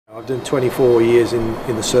I've done 24 years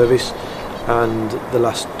in the service, and the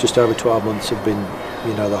last just over 12 months have been,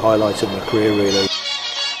 the highlights of my career really.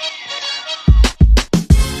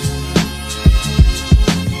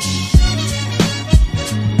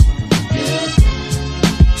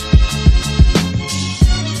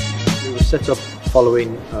 We were set up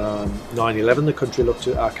following 9/11. The country looked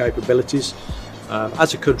at our capabilities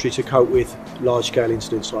as a country to cope with large-scale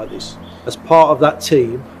incidents like this. As part of that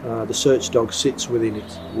team, the search dog sits within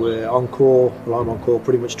it. We're on call, well, I'm on call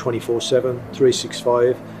pretty much 24/7,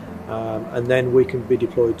 365, and then we can be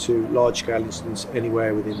deployed to large-scale incidents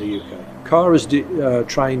anywhere within the UK. Cara's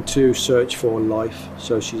trained to search for life,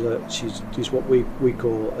 so she's what we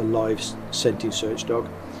call a live scenting search dog,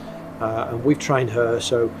 and we've trained her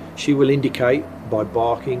so she will indicate by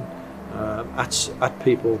barking at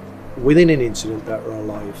people within an incident that are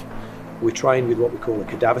alive. We train with what we call a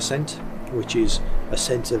cadaver scent, which is a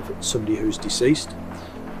scent of somebody who's deceased,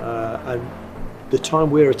 and the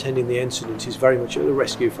time we're attending the incident is very much at the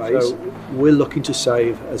rescue phase. So we're looking to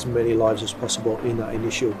save as many lives as possible in that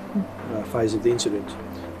initial phase of the incident,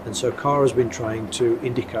 and so Cara's been trained to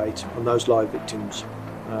indicate on those live victims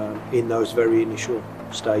in those very initial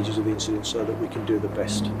stages of the incident so that we can do the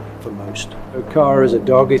best for most. So Cara is a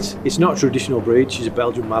dog, it's not a traditional breed, she's a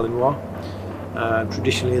Belgian Malinois.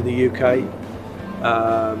 Traditionally in the UK,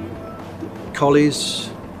 Collies,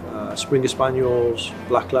 Springer Spaniels,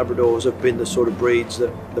 Black Labradors have been the sort of breeds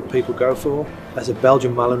that people go for. As a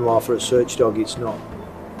Belgian Malinois for a search dog, it's not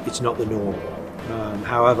the norm.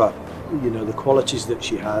 However, the qualities that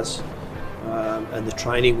she has and the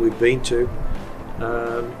training we've been to,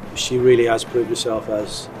 she really has proved herself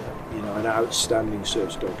as an outstanding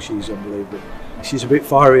search dog. She's unbelievable. She's a bit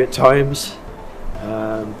fiery at times,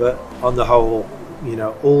 but on the whole,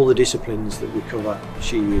 all the disciplines that we cover,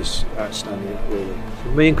 she is outstanding really.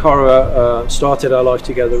 So me and Cara started our life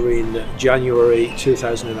together in January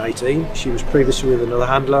 2018. She was previously with another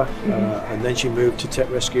handler, and then she moved to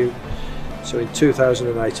Tech Rescue. So in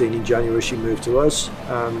 2018, in January, she moved to us,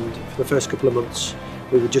 and for the first couple of months,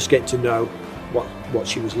 we were just getting to know what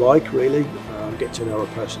she was like really, get to know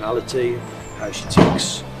her personality, how she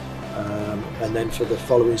ticks, and then for the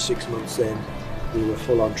following 6 months then we were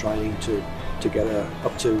full on training to get her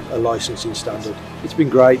up to a licensing standard. It's been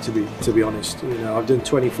great to be honest. I've done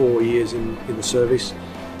 24 years in the service,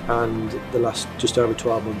 and the last just over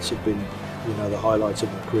 12 months have been the highlights of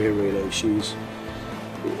my career really.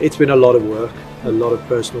 It's been a lot of work, a lot of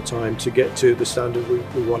personal time to get to the standard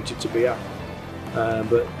we wanted to be at,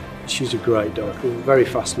 but she's a great dog, a very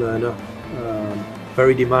fast learner,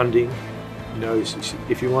 very demanding.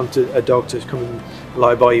 If you want a dog to come and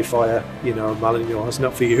lie by your fire, Malinois, it's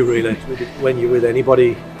not for you really. When you're with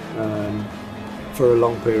anybody for a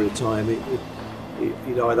long period of time, it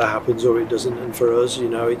either happens or it doesn't. And for us,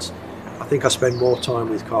 I think I spend more time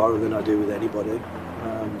with Cara than I do with anybody.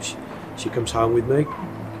 She comes home with me.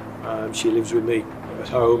 She lives with me at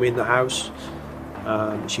home in the house.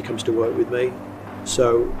 She comes to work with me.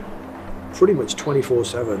 So pretty much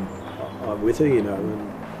 24/7 I'm with her,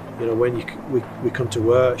 and when we come to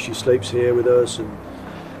work, she sleeps here with us,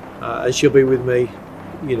 and she'll be with me,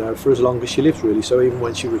 for as long as she lives really. So even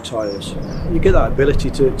when she retires, you get that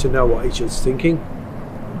ability to know what each other's thinking.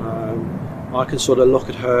 I can sort of look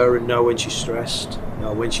at her and know when she's stressed,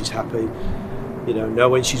 know when she's happy, know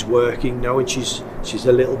when she's working, know when she's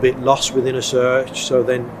a little bit lost within a search, so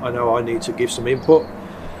then I know I need to give some input.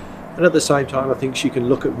 And at the same time, I think she can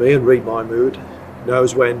look at me and read my mood,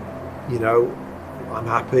 knows when, I'm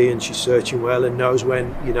happy and she's searching well, and knows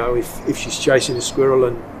when, if she's chasing a squirrel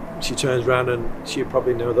and she turns around, and she'll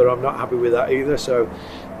probably know that I'm not happy with that either. So,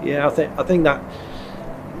 yeah, I think that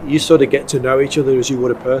you sort of get to know each other as you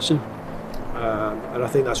would a person, and I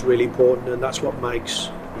think that's really important, and that's what makes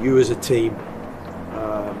you as a team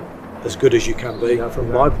as good as you can be.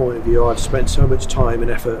 From my point of view, I've spent so much time and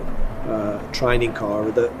effort training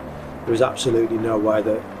Cara that there is absolutely no way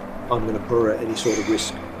that I'm going to put her at any sort of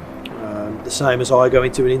risk. The same as I go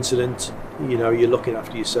into an incident, you're looking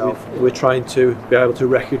after yourself. We're trying to be able to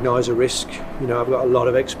recognise a risk. I've got a lot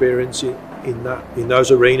of experience in those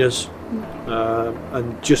arenas,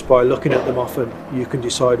 and just by looking at them often, you can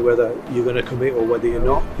decide whether you're going to commit or whether you're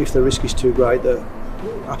not. If the risk is too great, that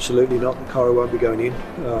absolutely not, the Cara won't be going in.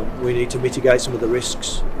 We need to mitigate some of the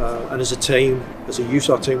risks, and as a team, as a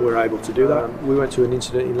USAR team, we're able to do that. We went to an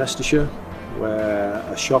incident in Leicestershire where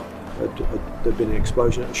a shop there'd been an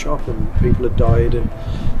explosion at a shop and people had died, and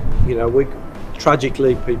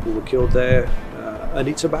tragically people were killed there, and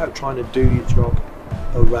it's about trying to do your job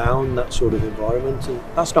around that sort of environment, and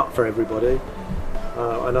that's not for everybody,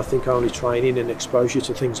 and I think only training and exposure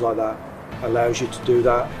to things like that allows you to do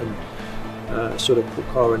that and sort of put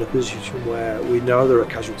Cara in a position where we know there are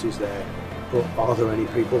casualties there, but are there any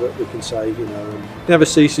people that we can save, you know? And it never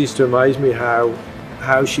ceases to amaze me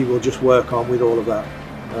how she will just work on with all of that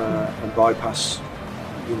and bypass,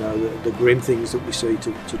 you know, the grim things that we see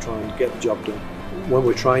to try and get the job done. When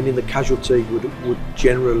we're training, the casualty would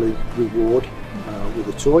generally reward with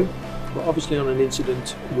a toy, but obviously on an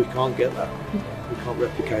incident we can't get that, we can't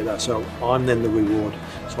replicate that, so I'm then the reward,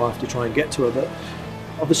 so I have to try and get to her. But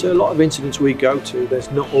obviously a lot of incidents we go to,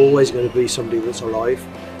 there's not always going to be somebody that's alive,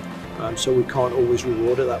 so we can't always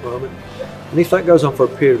reward at that moment. And if that goes on for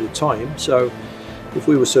a period of time, so if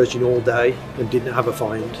we were searching all day and didn't have a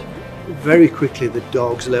find, very quickly the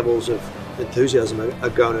dog's levels of enthusiasm are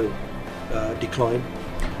going to decline.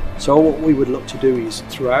 So what we would look to do is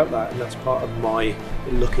throughout that, and that's part of my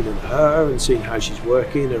looking at her and seeing how she's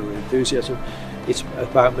working, her enthusiasm, it's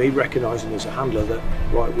about me recognising as a handler that,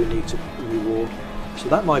 right, we need to reward. So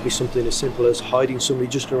that might be something as simple as hiding somebody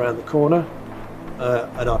just around the corner,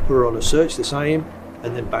 and I put her on a search the same,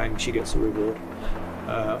 and then bang, she gets the reward.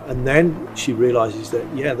 And then she realises that,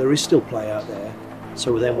 yeah, there is still play out there,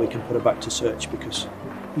 so then we can put her back to search, because,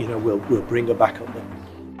 you know, we'll bring her back up then.